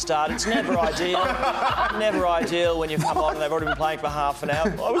has already started. It's never ideal. Never ideal when you come on and they've already been playing for half an hour.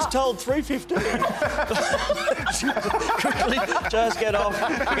 I was told 3:15. Quickly, just get off.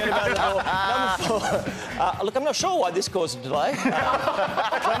 Forget about the door. Number 4. Look, I'm not sure why this caused a delay.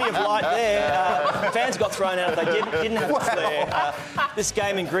 Plenty of light there. Fans got got thrown out. They didn't have a flare. This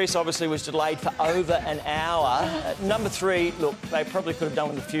game in Greece obviously was delayed for over an hour. Number 3, look, they probably could have done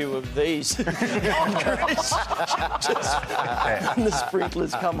with a few of these. And the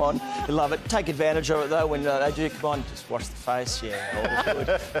sprinklers, come on. You love it. Take advantage of it, though, when they do come on. Just wash the face, yeah, all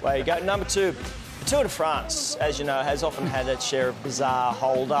good. There you go. Number 2. The Tour de France, as you know, has often had its share of bizarre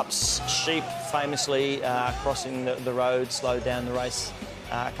hold-ups. Sheep famously crossing the road, slowed down the race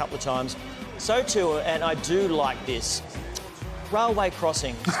a couple of times. So too, and I do like this, railway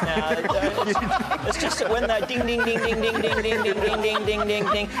crossings. Now, it's just that when they ding, ding, ding, ding, ding, ding, ding, ding, ding, ding, ding, ding,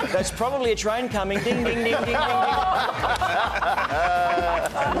 ding, that's probably a train coming. Ding, ding, ding, ding, ding, ding.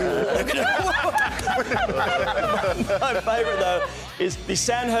 My favourite, though, is the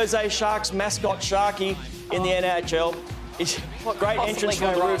San Jose Sharks mascot Sharky in the NHL. Great entrance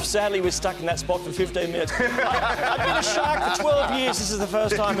from the roof. Sadly, we're stuck in that spot for 15 minutes. I've been a Shark for 12 years. This is the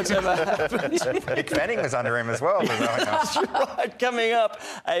first time it's ever happened. Nick Fanning was under him as well. That's right. Coming up,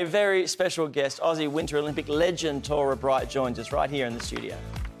 a very special guest, Aussie Winter Olympic legend Tora Bright joins us right here in the studio.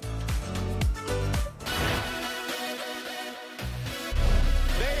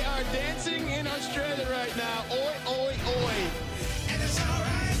 They are dancing in Australia right now. Oi, oi, oi. And it's all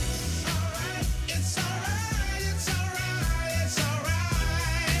right. It's all right. It's all right. It's all right.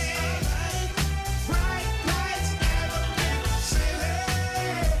 Bright lights never been silly.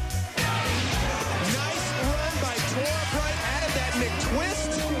 Nice run by Tora Bright. Added that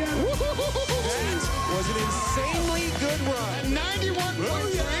McTwist. That was an insanely good run.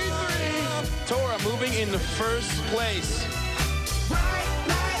 91.33. Tora moving in the first place.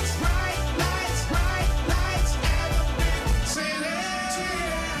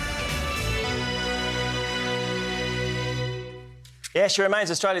 Yeah, she remains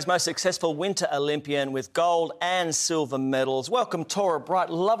Australia's most successful Winter Olympian with gold and silver medals. Welcome, Tora Bright.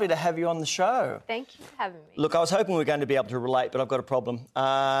 Lovely to have you on the show. Thank you for having me. Look, I was hoping we were going to be able to relate, but I've got a problem.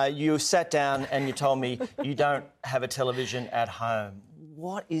 You sat down and you told me you don't have a television at home.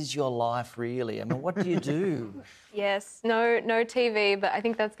 What is your life really? I mean, what do you do? Yes, no TV, but I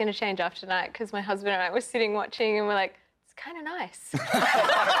think that's going to change after tonight because my husband and I were sitting watching and we're like, it's kind of nice. It's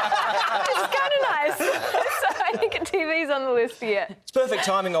kind of nice. So I think a TV's on the list here. It's perfect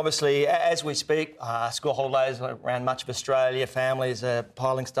timing, obviously. As we speak, school holidays around much of Australia, families are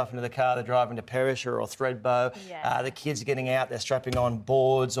piling stuff into the car, they're driving to Perisher or Thredbo. Yeah. The kids are getting out, they're strapping on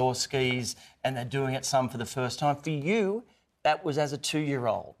boards or skis, and they're doing it some for the first time. For you, that was as a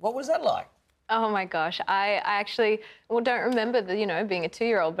 2-year-old. What was that like? Oh my gosh, I actually don't remember being a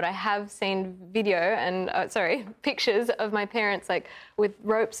 2-year-old, but I have seen video and pictures of my parents like with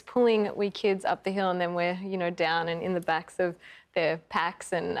ropes pulling wee kids up the hill, and then we're down and in the backs of their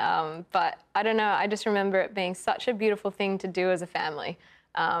packs, and but I don't know, I just remember it being such a beautiful thing to do as a family.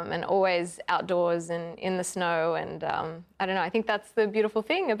 And always outdoors and in the snow, and I don't know, I think that's the beautiful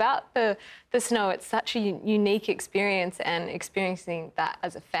thing about the snow. It's such a unique experience, and experiencing that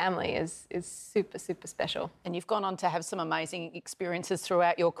as a family is super, super special. And you've gone on to have some amazing experiences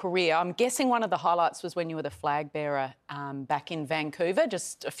throughout your career. I'm guessing one of the highlights was when you were the flag bearer back in Vancouver,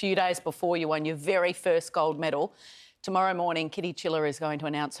 just a few days before you won your very first gold medal. Tomorrow morning, Kitty Chiller is going to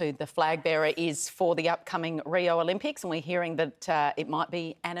announce who the flag bearer is for the upcoming Rio Olympics, and we're hearing that it might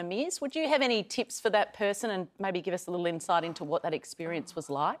be Anna Meares. Would you have any tips for that person and maybe give us a little insight into what that experience was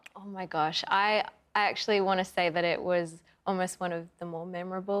like? Oh my gosh, I actually want to say that it was almost one of the more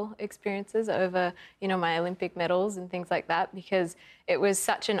memorable experiences over, my Olympic medals and things like that, because it was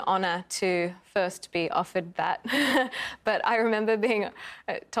such an honour to first be offered that. But I remember being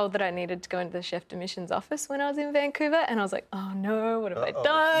told that I needed to go into the chef de mission's office when I was in Vancouver, and I was like, oh no, what have I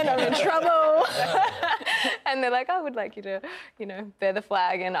done? I'm in trouble. And they're like, I would like you to, bear the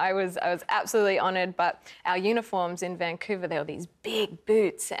flag. And I was absolutely honoured. But our uniforms in Vancouver, they were these big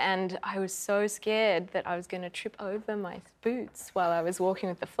boots, and I was so scared that I was going to trip over my boots while I was walking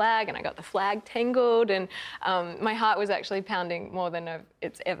with the flag, and I got the flag tangled, and my heart was actually pounding more than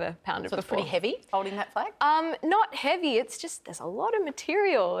it's ever pounded before. So it's pretty heavy, holding that flag? Not heavy, it's just there's a lot of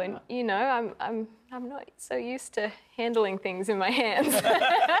material, and I'm not so used to handling things in my hands.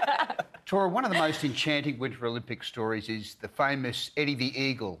 Tora, one of the most enchanting Winter Olympic stories is the famous Eddie the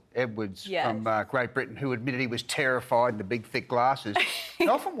Eagle Edwards from Great Britain, who admitted he was terrified in the big, thick glasses. I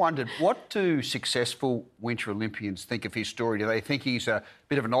often wondered, what do successful Winter Olympians think of his story? Do they think he's a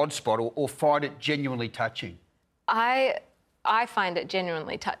bit of an odd spot or find it genuinely touching? I find it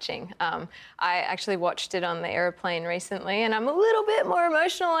genuinely touching. I actually watched it on the aeroplane recently, and I'm a little bit more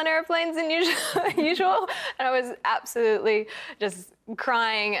emotional on airplanes than usual. And I was absolutely just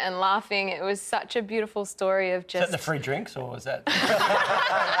crying and laughing. It was such a beautiful story of just... Is that the free drinks, or was that...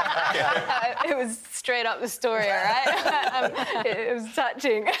 It it was straight up the story, all right? It was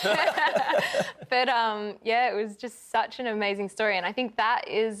touching. But, it was just such an amazing story. And I think that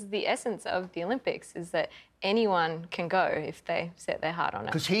is the essence of the Olympics, is that anyone can go if they set their heart on it.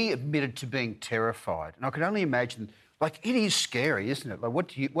 Because he admitted to being terrified. And I can only imagine, like, it is scary, isn't it? Like,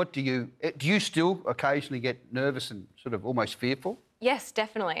 do you still occasionally get nervous and sort of almost fearful? Yes,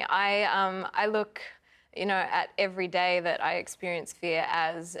 definitely. I look, at every day that I experience fear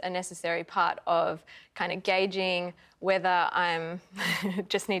as a necessary part of kind of gauging whether I'm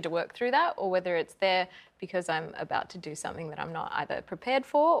just need to work through that, or whether it's there because I'm about to do something that I'm not either prepared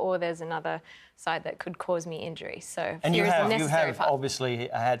for, or there's another side that could cause me injury. So and fear you is a have necessary part. obviously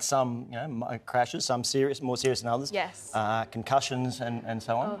had some crashes, some more serious than others. Yes. Concussions and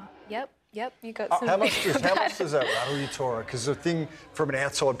so on. Oh, yep. You got some. How much does that rattle you, Tora? Because the thing, from an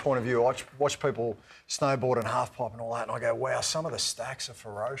outside point of view, I watch people snowboard and halfpipe and all that, and I go, wow, some of the stacks are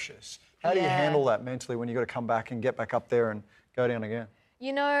ferocious. How do you handle that mentally when you've got to come back and get back up there and go down again?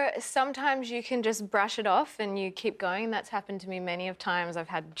 Sometimes you can just brush it off and you keep going. That's happened to me many of times. I've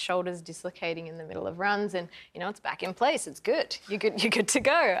had shoulders dislocating in the middle of runs, and it's back in place. It's good. You're good to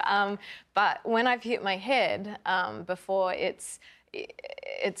go. But when I've hit my head before, it's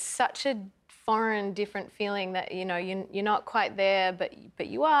such a foreign, different feeling that you're not quite there, but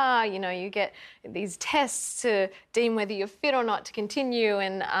you are. You get these tests to deem whether you're fit or not to continue,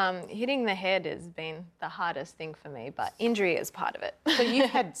 and hitting the head has been the hardest thing for me. But injury is part of it. So you've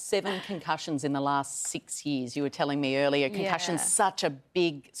had 7 concussions in the last 6 years. You were telling me earlier, concussion's such a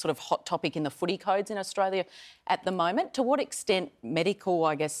big sort of hot topic in the footy codes in Australia at the moment. To what extent, medical,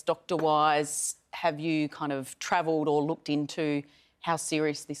 I guess, doctor-wise, have you kind of travelled or looked into how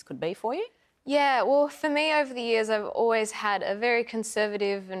serious this could be for you? Yeah, well, for me over the years, I've always had a very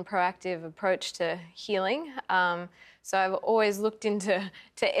conservative and proactive approach to healing. So I've always looked into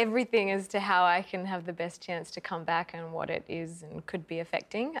everything as to how I can have the best chance to come back and what it is and could be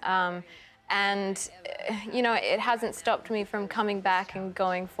affecting. It hasn't stopped me from coming back and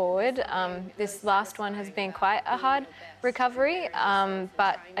going forward. This last one has been quite a hard recovery,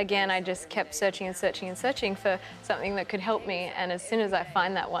 but again, I just kept searching and searching and searching for something that could help me, and as soon as I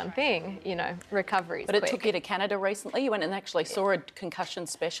find that one thing, recovery is But it quick. took you to Canada recently. You went and actually saw a concussion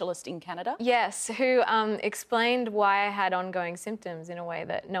specialist in Canada? Yes, who explained why I had ongoing symptoms in a way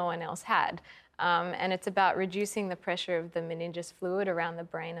that no one else had. And it's about reducing the pressure of the meningeus fluid around the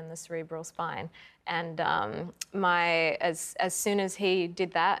brain and the cerebral spine. And as soon as he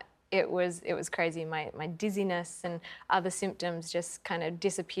did that, it was crazy. My dizziness and other symptoms just kind of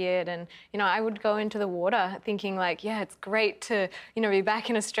disappeared. And, I would go into the water thinking it's great to, be back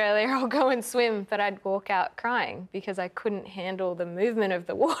in Australia. I'll go and swim. But I'd walk out crying because I couldn't handle the movement of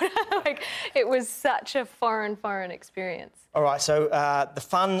the water. It was such a foreign experience. All right, so the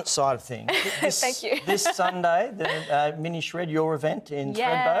fun side of things. Thank you. This Sunday, the Mini Shred, your event in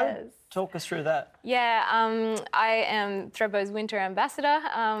Thredbo. Talk us through that. Yeah, I am Thredbo's winter ambassador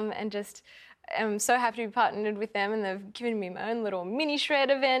and just am so happy to be partnered with them, and they've given me my own little Mini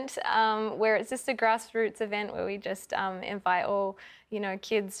Shred event where it's just a grassroots event where we just invite all,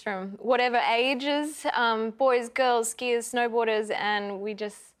 kids from whatever ages, boys, girls, skiers, snowboarders, and we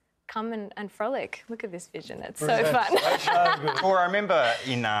just come and frolic. Look at this vision. It's so fun. Or I remember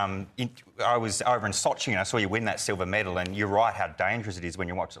I was over in Sochi and I saw you win that silver medal, and you're right how dangerous it is when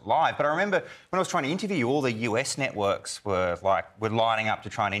you watch it live. But I remember when I was trying to interview you, all the US networks were lining up to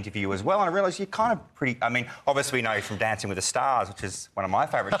try and interview you as well, and I realised you're kind of pretty... I mean, obviously we know you from Dancing with the Stars, which is one of my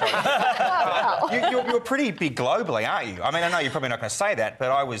favourite shows. You're pretty big globally, aren't you? I mean, I know you're probably not going to say that,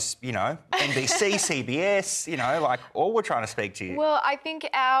 but I was, NBC, CBS, all were trying to speak to you. Well, I think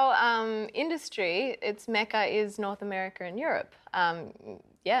our industry, its mecca is North America and Europe.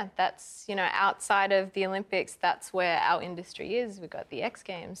 That's, outside of the Olympics, that's where our industry is. We've got the X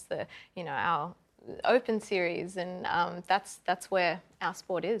Games, our Open Series, and that's where our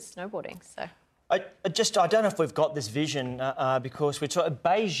sport is, snowboarding. So. I don't know if we've got this vision because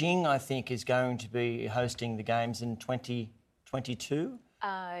Beijing, I think, is going to be hosting the Games in 2022.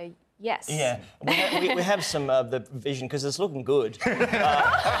 Yes. Yeah, we have some of the vision because it's looking good.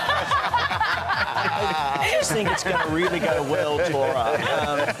 I just think it's going to really go well, Tora.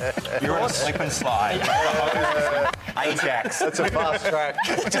 You're on a slip and slide. Ajax. That's a fast track.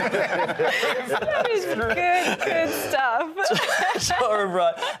 That is good stuff. Tora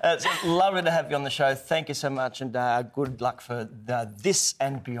Bright, it's lovely to have you on the show. Thank you so much, and good luck for this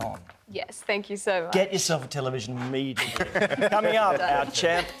and beyond. Yes, thank you so much. Get yourself a television immediately. Coming up, our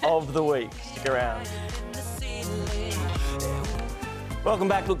champ of the week. Stick around. Welcome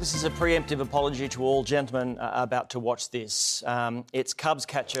back. Look, this is a preemptive apology to all gentlemen about to watch this. It's Cubs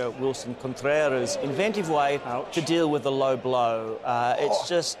catcher Wilson Contreras' inventive way to deal with the low blow. It's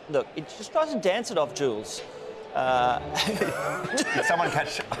just, look, it just tries to dance it off, Jules. Did someone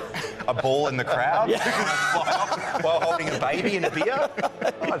catch a ball in the crowd? Yeah. Fly off while holding a baby and a beer?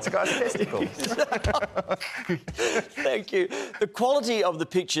 Oh, it's a guy's testicles. Thank you. The quality of the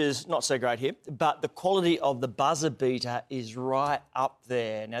pictures, not so great here, but the quality of the buzzer beater is right up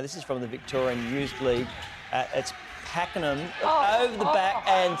there. Now, this is from the Victorian Youth League. It's Pakenham over the back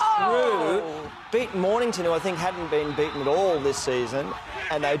and through. Beat Mornington, who I think hadn't been beaten at all this season,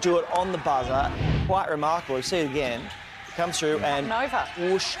 and they do it on the buzzer. Quite remarkable. You see it again. Comes through and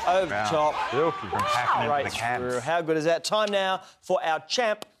whoosh over the top. Silky from Pakenham Right to the Cavs. through. How good is that? Time now for our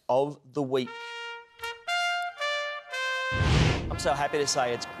champ of the week. I'm so happy to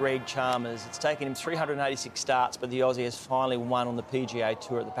say it's Greg Chalmers. It's taken him 386 starts, but the Aussie has finally won on the PGA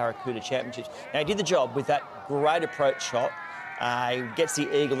Tour at the Barracuda Championships. Now, he did the job with that great approach shot. He gets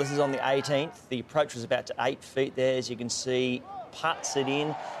the eagle. This is on the 18th. The approach was about to 8 feet there, as you can see. Putts it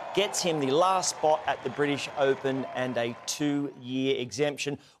in. Gets him the last spot at the British Open and a 2-year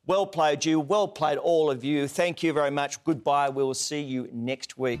exemption. Well played, you. Well played, all of you. Thank you very much. Goodbye. We will see you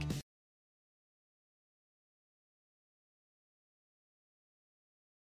next week.